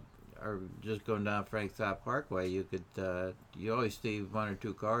street, or just going down Frank Thought Parkway, you always see one or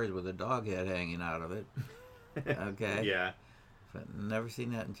two cars with a dog head hanging out of it. Okay. Yeah. But never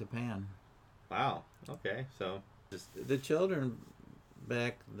seen that in Japan. Wow. Okay. So the children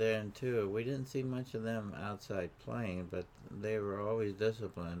back then too, we didn't see much of them outside playing, but they were always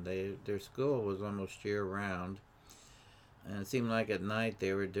disciplined. Their school was almost year round, and it seemed like at night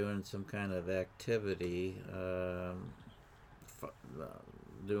they were doing some kind of activity,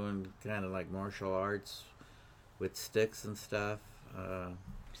 doing kind of like martial arts with sticks and stuff.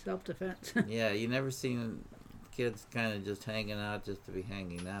 Self-defense. Yeah, you never seen kids kind of just hanging out just to be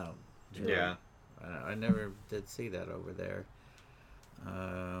hanging out. Yeah. I never did see that over there.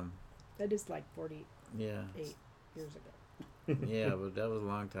 That is like 48 years ago. Yeah, but that was a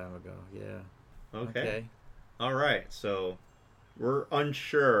long time ago. Yeah. Okay. All right. So we're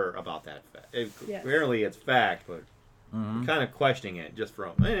unsure about that fact. Apparently it's fact, but we're kind of questioning it just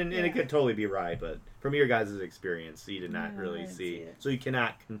from, and it could totally be right, but from your guys' experience, you did not really see. So you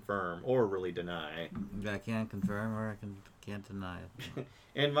cannot confirm or really deny. I can't confirm or I can't deny it.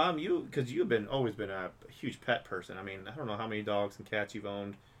 And Mom, because you've always been a huge pet person. I mean, I don't know how many dogs and cats you've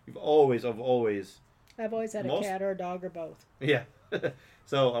owned. I've always had a cat or a dog or both. Yeah.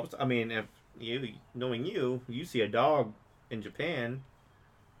 So I mean, if knowing you see a dog in Japan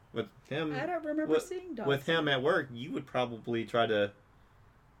with him. I don't remember seeing dogs. With him at work, you would probably try to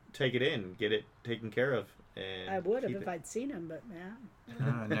take it in, get it taken care of. And I would have if I'd seen him, but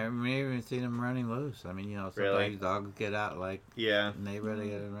I never even seen him running loose. I mean, sometimes dogs get out and they really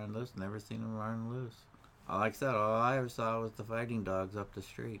get to run loose. Never seen them run loose. Like I said, all I ever saw was the fighting dogs up the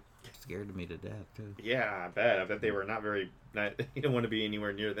street. It scared me to death too. Yeah, I bet they were not very. You don't want to be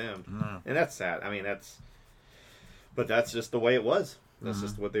anywhere near them. No. And that's sad. I mean, but that's just the way it was. That's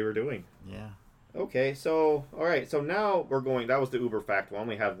just what they were doing. Yeah. Okay, so, all right, so now that was the Uber fact. We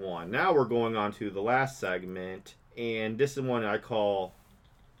only have one. Now we're going on to the last segment, and this is one I call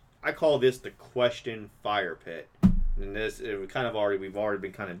this the question fire pit. And we've already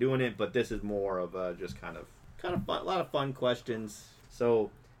been kind of doing it, but this is more of just kind of fun, a lot of fun questions.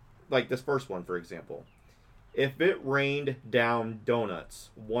 So, like this first one, for example. If it rained down donuts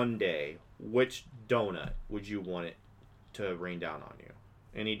one day, which donut would you want it to rain down on you?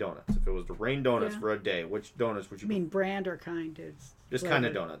 Any donuts. If it was to rain donuts for a day, which donuts would you? I mean, brand or kind? It's just kind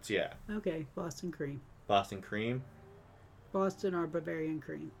of donuts, yeah. Okay, Boston cream. Boston cream. Boston or Bavarian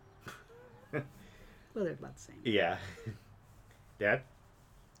cream. Well, they're about the same. Yeah. Dad?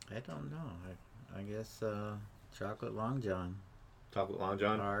 I don't know. I guess chocolate Long John. Chocolate Long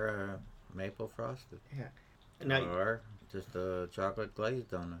John? Or maple frosted. Yeah. Now, or just a chocolate glazed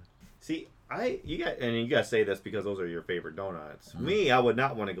donut. See, you guys say this because those are your favorite donuts. Me, I would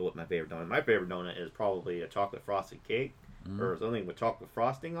not want to go with my favorite donut. My favorite donut is probably a chocolate frosted cake or something with chocolate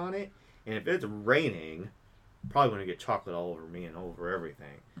frosting on it. And if it's raining, probably going to get chocolate all over me and over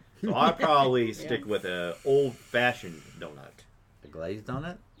everything. So I'd probably stick with a old-fashioned donut. A glazed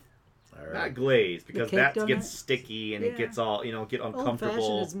donut? Or not glazed, because that donut? Gets sticky and it gets all, get uncomfortable.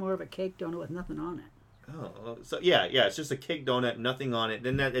 Old-fashioned is more of a cake donut with nothing on it. Oh, so yeah, it's just a cake donut, nothing on it.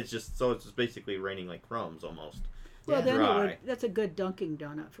 Then it's just basically raining like crumbs almost. Well, then dry. That's a good dunking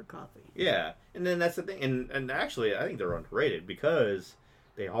donut for coffee. Yeah, and then that's the thing, and actually I think they're underrated because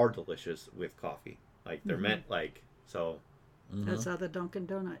they are delicious with coffee. Like they're meant like so. That's how the Dunkin'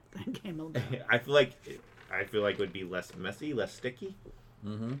 Donut thing came about. I feel like it would be less messy, less sticky,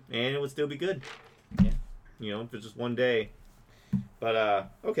 and it would still be good. Yeah, if it's just one day.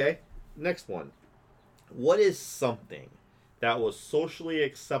 But okay, next one. What is something that was socially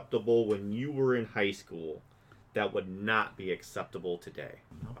acceptable when you were in high school that would not be acceptable today?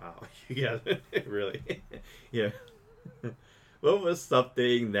 Wow, yeah, really, yeah. What was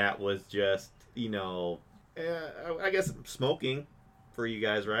something that was just I guess smoking for you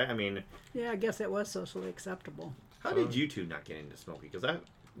guys, right? I mean, yeah, I guess it was socially acceptable. How did you two not get into smoking? Because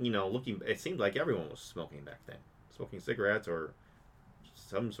it seemed like everyone was smoking back then, smoking cigarettes or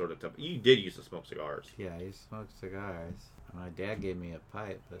some sort of stuff. You did used to smoke cigars. Yeah, I used to smoke cigars. My dad gave me a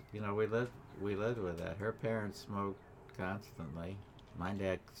pipe, but we lived with that. Her parents smoked constantly. My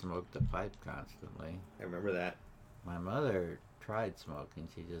dad smoked the pipe constantly. I remember that. My mother tried smoking.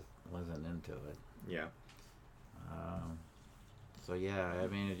 She just wasn't into it. Yeah. So yeah, I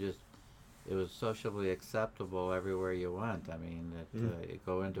mean, it was socially acceptable everywhere you went. I mean, you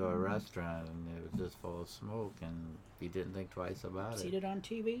go into a restaurant and it was just full of smoke, and you didn't think twice about it. See it on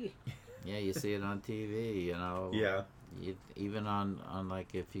TV. Yeah, you see it on TV. Yeah. Even on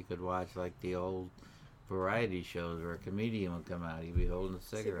like if you could watch like the old variety shows where a comedian would come out, he'd be holding a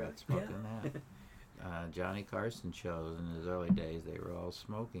cigarette, smoking that. Johnny Carson shows in his early days, they were all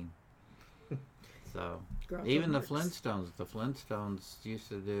smoking. So even the Flintstones used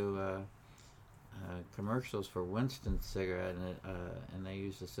to do commercials for Winston cigarette, and they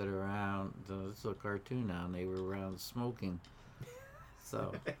used to sit around. This is a cartoon now, and they were around smoking.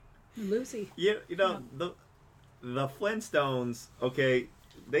 So Lucy. Yeah, the Flintstones. Okay,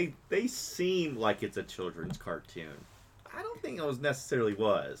 they seem like it's a children's cartoon. I don't think it necessarily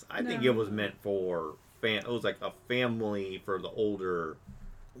was. I think it was meant for it was like a family for the older.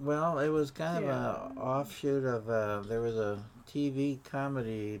 Well, it was kind of an offshoot of there was a TV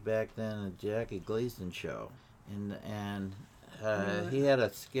comedy back then, a Jackie Gleason show, and he had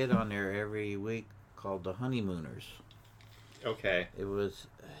a skit on there every week called The Honeymooners. Okay. It was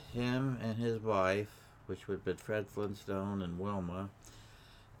him and his wife, which would be Fred Flintstone and Wilma,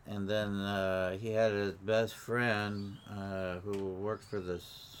 and then he had his best friend who worked for the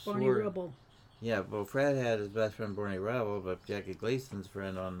Barney Rubble. Yeah, well, Fred had his best friend Barney Rubble, but Jackie Gleason's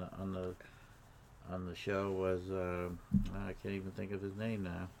friend on the show was I can't even think of his name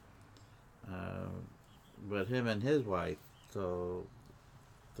now. But him and his wife. So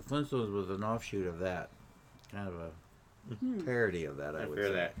the Flintstones was an offshoot of that, kind of a parody of that. I would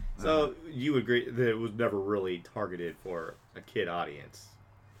say that. So you agree that it was never really targeted for a kid audience.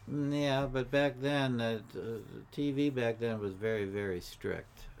 Yeah, but back then, TV back then was very, very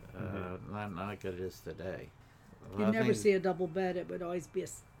strict. Not like it is today. You'd never see a double bed. It would always be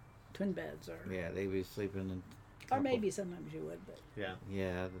twin beds, or they'd be sleeping in. Or maybe sometimes you would, but yeah,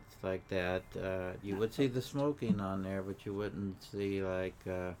 it's like that. You would see the smoking on there, but you wouldn't see like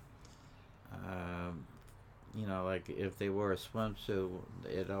like if they wore a swimsuit,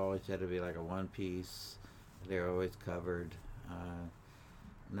 it always had to be like a one piece. They're always covered.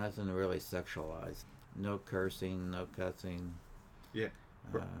 Nothing really sexualized. No cursing, no cussing. Yeah.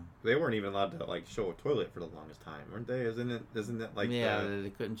 They weren't even allowed to show a toilet for the longest time, weren't they? Isn't it like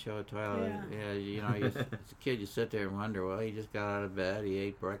they couldn't show a toilet. Yeah, as a kid, you sit there and wonder. Well, he just got out of bed, he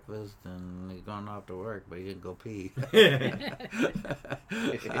ate breakfast, and he's gone off to work, but he didn't go pee.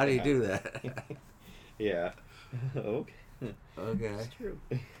 How do you do that? Yeah. Okay. Okay. it's true.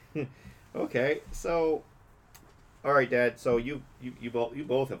 Okay, so All right, Dad. So you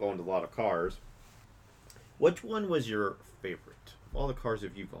both have owned a lot of cars. Which one was your favorite of all the cars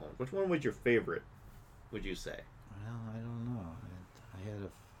that you've owned? Which one was your favorite? Would you say? Well, I don't know. I had a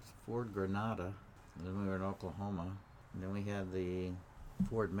Ford Granada. Then we were in Oklahoma. And then we had the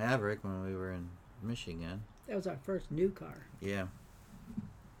Ford Maverick when we were in Michigan. That was our first new car. Yeah.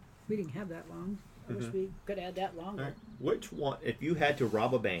 We didn't have that long. I wish we could have had that longer. All right. Which one, if you had to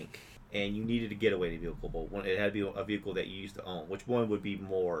rob a bank and you needed a getaway vehicle, but it had to be a vehicle that you used to own, which one would be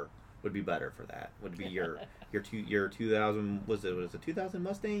better for that? Would it be your 2000, was it a 2000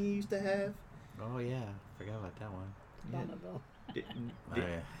 Mustang you used to have? Oh yeah, forgot about that one. Bonneville.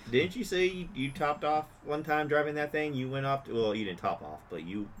 Didn't you say you topped off one time driving that thing? You went up to, well, you didn't top off, but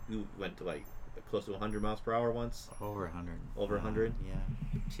you went to like close to 100 miles per hour once? Over 100. Over 100? Yeah.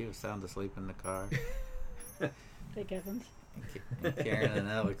 She was sound asleep in the car. Thank heavens. And Karen and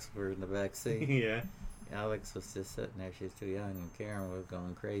Alex were in the back seat. Yeah. Alex was just sitting there. She was too young, and Karen was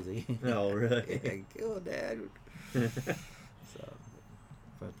going crazy. Oh, really? Yeah, kill Dad. So,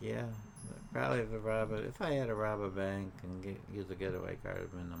 but yeah, probably if I had to rob a bank and use a getaway car, it would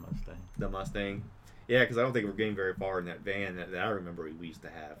have been the Mustang. The Mustang? Yeah, because I don't think we're getting very far in that van that I remember we used to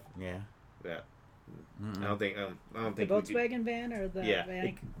have. Yeah. Yeah. Mm-mm. I don't think The Volkswagen van or the yeah,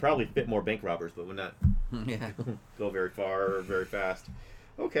 bank? it probably fit more bank robbers, but would not Yeah. go very far or very fast.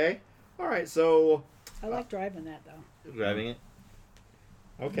 Okay. All right. So I like driving that though. driving it.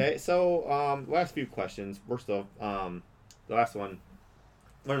 Okay. So last few questions. First off, the last one,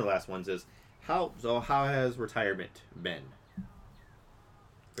 one of the last ones is how has retirement been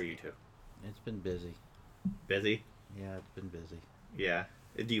for you two? It's been busy. Busy. Yeah, it's been busy. Yeah.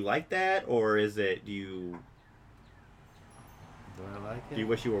 Do you like that, or is it do you like it? do you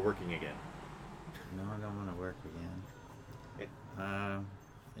wish you were working again? No, I don't want to work again. It-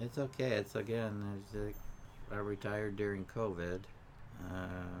 It's okay. It's I retired during COVID.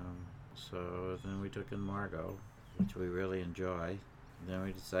 So then we took in Margot, which we really enjoy. Then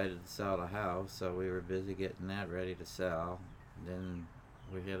we decided to sell the house, so we were busy getting that ready to sell. Then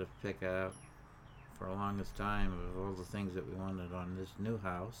we had to pick out for the longest time of all the things that we wanted on this new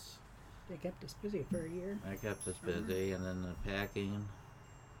house. They kept us busy for a year. That kept us busy, and then the packing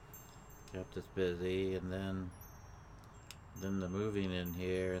kept us busy, and then the moving in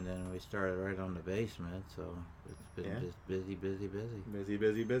here, and then we started right on the basement, so it's been just busy.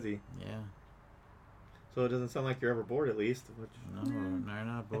 Busy. Yeah. So it doesn't sound like you're ever bored, at least. No, we're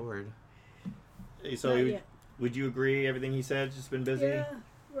not bored. So Not yet. would you agree? Everything he said, just been busy. Yeah,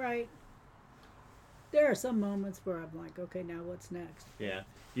 right. There are some moments where I'm like, okay, now what's next? Yeah.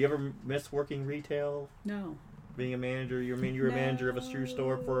 Do you ever miss working retail? No. Being a manager, you were a manager of a shoe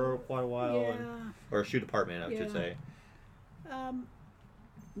store for quite a while, Yeah. or a shoe department, I should Yeah. say.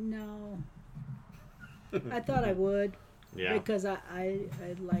 No. I thought I would. Yeah. Because I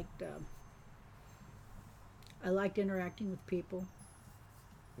liked interacting with people.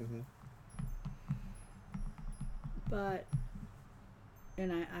 Mm-hmm. But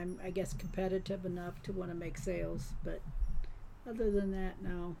and I'm I guess competitive enough to want to make sales, but other than that,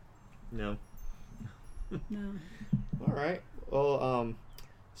 no. No. No. All right. Well,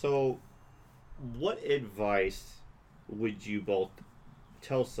 so what advice would you both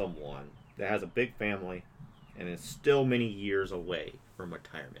tell someone that has a big family and is still many years away from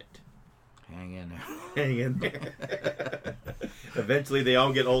retirement? Hang in there. Hang in there. Eventually, they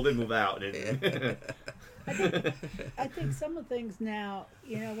all get old and move out. And I think some of the things now,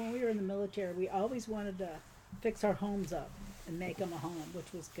 when we were in the military, we always wanted to fix our homes up and make them a home,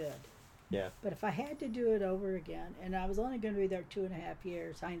 which was good. Yeah. But if I had to do it over again, and I was only going to be there 2.5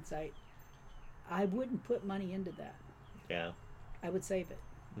 years, hindsight, I wouldn't put money into that. Yeah. I would save it.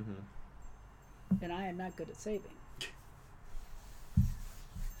 Mm-hmm. And I am not good at saving.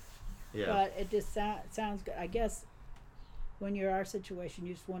 Yeah. But it just sounds good. I guess when you're our situation,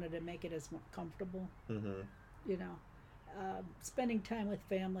 you just wanted to make it as comfortable. Mm-hmm. Spending time with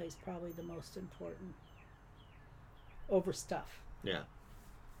family is probably the most important over stuff. Yeah.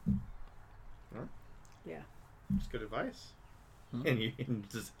 Well, Yeah. that's good advice. And you can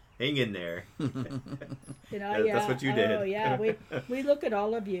just hang in there. Yeah. That's what you did. Oh, yeah. We look at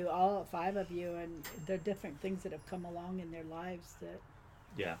all of you, all 5 of you, and there are different things that have come along in their lives that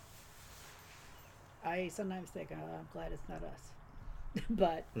Yeah. I sometimes think, oh, I'm glad it's not us.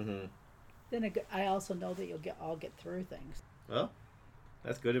 But Mm-hmm. then I also know that you'll all get through things. Well,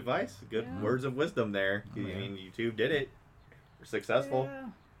 that's good advice. Good Yeah. words of wisdom there. Oh, yeah. I mean, you two did it. You're successful. Yeah.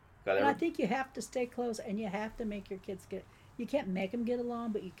 Got And I every- think you have to stay close, and you have to make your kids you can't make them get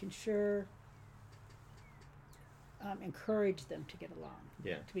along, but you can sure encourage them to get along,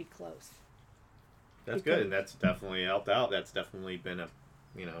 Yeah. to be close. That's good, and that's definitely helped out. That's definitely been a,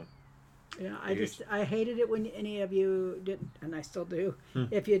 you know. Yeah, I hated it when any of you didn't, and I still do,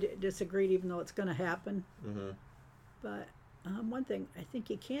 if you disagreed, even though it's going to happen. Mm-hmm. But one thing, I think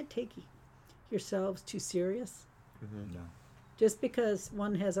you can't take yourselves too serious. No. Just because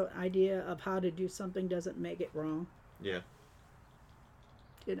one has an idea of how to do something doesn't make it wrong. Yeah.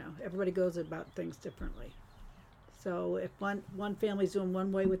 You know, everybody goes about things differently. So if one family's doing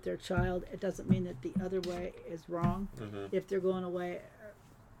one way with their child, it doesn't mean that the other way is wrong. Mm-hmm. If they're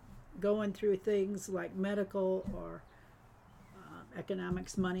going through things like medical or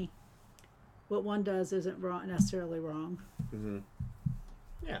economics, money, what one does isn't necessarily wrong. Mm-hmm.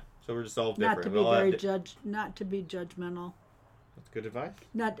 Yeah. So we're just all Not different. to be not to be judgmental. That's good advice.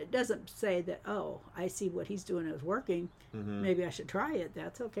 It doesn't say that, oh, I see what he's doing is working. Mm-hmm. Maybe I should try it.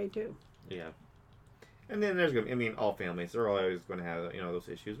 That's okay too. Yeah. And then there's, I mean, all families, they're always going to have, those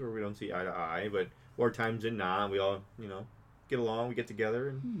issues where we don't see eye to eye, but more times than not, we all, get along, we get together,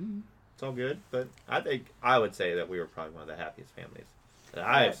 and it's all good. But I would say that we were probably one of the happiest families that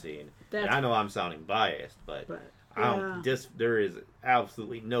I have seen. And I know I'm sounding biased, but there is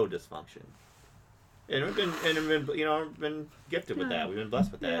absolutely no dysfunction. And we've been gifted with that. We've been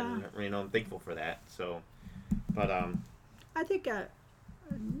blessed with that, and I'm thankful for that. So, but I think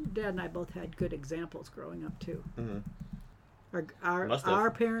Dad and I both had good examples growing up too. Mm-hmm.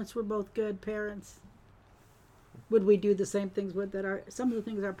 Our parents were both good parents. Would we do the same things some of the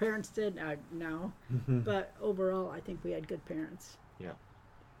things our parents did? No, but overall, I think we had good parents. Yeah,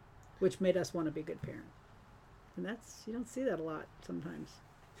 which made us want to be good parents, and you don't see that a lot sometimes.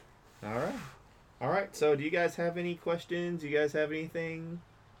 All right. So, do you guys have any questions? Do you guys have anything?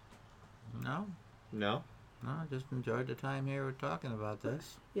 No. No. No, I just enjoyed the time here with talking about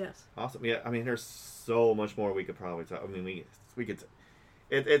this. Yes. Awesome. Yeah, I mean, there's so much more we could probably talk. I mean, we could.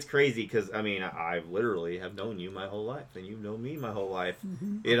 It's crazy because I literally have known you my whole life, and you've known me my whole life.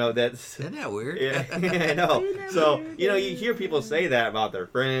 Mm-hmm. Isn't that weird? Yeah, I know. So you hear people say that about their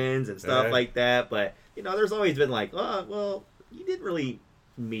friends and stuff like that, but there's always been like, oh, well, you didn't really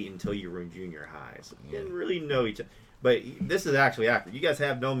meet until you were in junior high, so you didn't really know each other. But this is actually accurate. You guys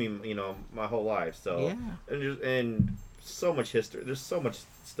have known me, my whole life. So and so much history. There's so much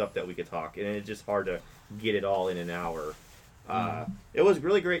stuff that we could talk, and it's just hard to get it all in an hour. It was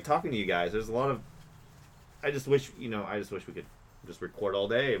really great talking to you guys. There's a lot of. I just wish we could just record all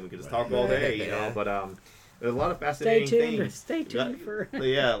day and we could just talk all day, But there's a lot of fascinating things. Stay tuned for.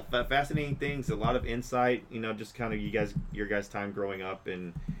 Fascinating things. A lot of insight. Just kind of your guys' time growing up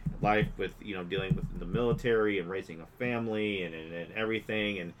and life with dealing with the military and raising a family and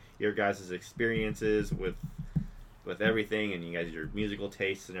everything, and your guys' experiences with everything, and your musical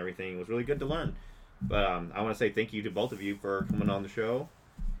tastes and everything. It was really good to learn. But I want to say thank you to both of you for coming on the show.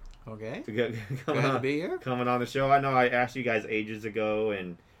 Okay. Glad to be here. Coming on the show. I know I asked you guys ages ago,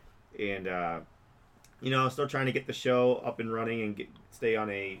 and still trying to get the show up and running and stay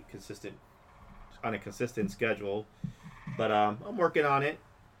on a consistent schedule. But I'm working on it.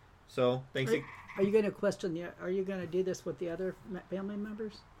 So thanks. Are you going to Are you going to do this with the other family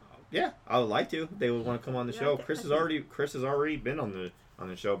members? Yeah, I would like to. They would want to come on the show. Chris has already been on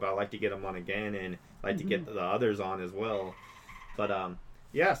the show, but I'd like to get him on again, and like to get the others on as well. But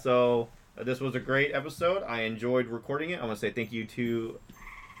so this was a great episode. I enjoyed recording it. I want to say thank you to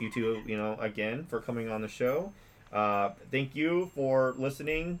you two, again for coming on the show. Thank you for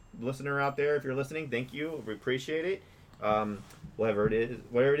listening, listener out there. If you're listening, thank you. We appreciate it. Whatever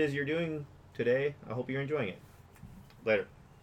it is you're doing today, I hope you're enjoying it. Later.